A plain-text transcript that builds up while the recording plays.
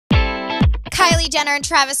Kylie Jenner and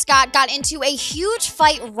Travis Scott got into a huge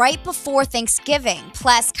fight right before Thanksgiving.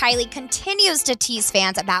 Plus, Kylie continues to tease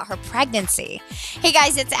fans about her pregnancy. Hey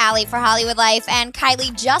guys, it's Allie for Hollywood Life, and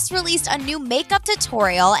Kylie just released a new makeup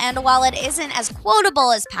tutorial, and while it isn't as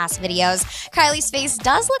quotable as past videos, Kylie's face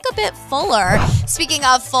does look a bit fuller. Speaking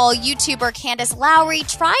of full, YouTuber Candace Lowry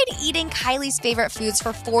tried eating Kylie's favorite foods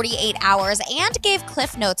for 48 hours and gave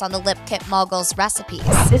cliff notes on the Lip Kit Mogul's recipes.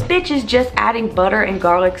 This bitch is just adding butter and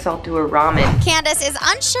garlic salt to her ramen. Candace is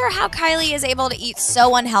unsure how Kylie is able to eat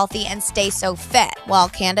so unhealthy and stay so fit. Well,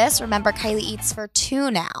 Candace, remember Kylie eats for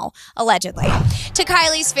two now, allegedly. To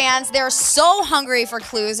Kylie's fans, they're so hungry for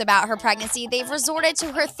clues about her pregnancy, they've resorted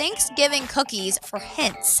to her Thanksgiving cookies for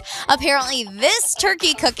hints. Apparently, this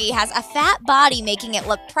turkey cookie has a fat body making it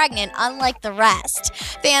look pregnant, unlike the rest.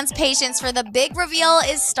 Fans' patience for the big reveal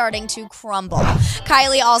is starting to crumble.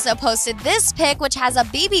 Kylie also posted this pic, which has a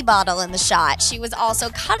baby bottle in the shot. She was also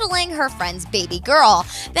cuddling her friend's baby girl.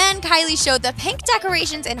 Then Kylie showed the pink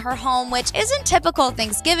decorations in her home, which isn't typical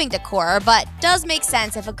Thanksgiving decor, but does make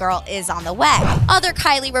sense if a girl is on the way. Other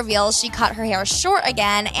Kylie reveals she cut her hair short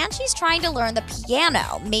again, and she's trying to learn the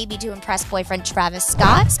piano, maybe to impress boyfriend Travis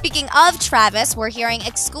Scott. Speaking of Travis, we're hearing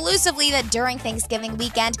exclusively that during Thanksgiving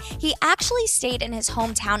weekend, he actually stayed in his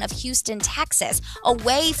hometown of Houston, Texas,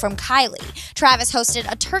 away from Kylie. Travis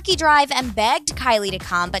hosted a turkey drive and begged Kylie to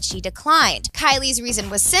come, but she declined. Kylie's reason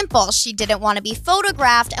was simple. She didn't want to be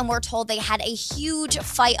photographed, and we're told they had a huge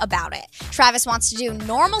fight about it. Travis wants to do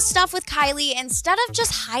normal stuff with Kylie instead of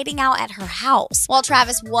just hiding out at her house. While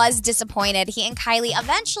Travis was disappointed, he and Kylie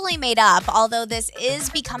eventually made up, although this is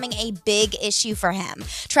becoming a big issue for him.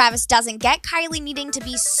 Travis doesn't get Kylie needing to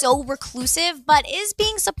be so reclusive, but is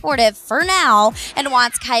being supportive for now and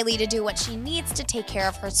wants Kylie to do what she needs to take care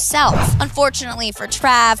of herself. Unfortunately for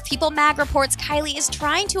Trav, People Mag reports Kylie is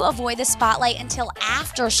trying to avoid the spotlight until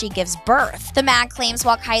after she gives birth. The Mag claims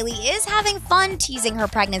while Kylie is having fun teasing her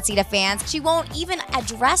pregnancy to fans, she won't even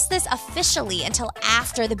address this officially until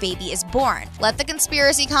after the baby is born. Let the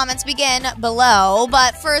conspiracy comments begin below,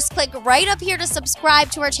 but first click right up here to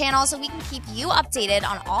subscribe to our channel so we can keep you updated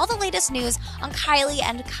on all the latest news on Kylie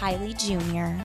and Kylie Jr.